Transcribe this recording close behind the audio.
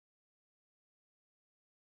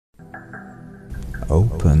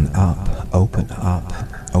Open up, open up,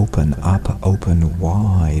 open up, open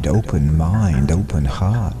wide, open mind, open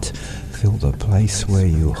heart. Fill the place where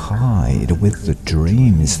you hide with the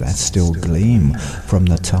dreams that still gleam from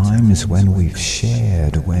the times when we've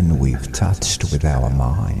shared, when we've touched with our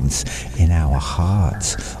minds, in our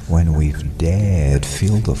hearts, when we've dared.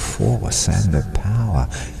 Feel the force and the power,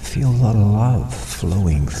 feel the love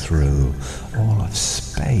flowing through all of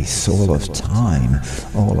space, all of time,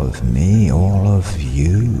 all of me, all of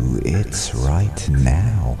you. It's right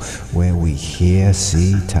now, where we hear,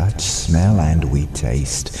 see, touch, smell, and we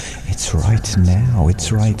taste. It's right now,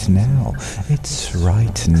 it's right now, it's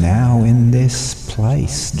right now in this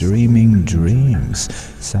place, dreaming dreams.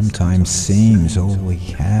 Sometimes seems all we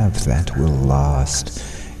have that will last.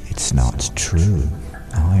 It's not true.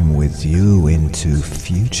 I'm with you into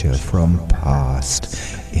future from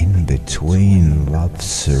past. In between, love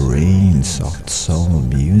serene, soft soul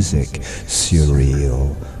music,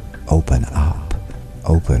 surreal. Open up,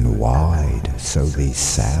 open wide, so these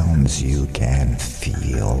sounds you can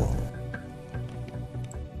feel.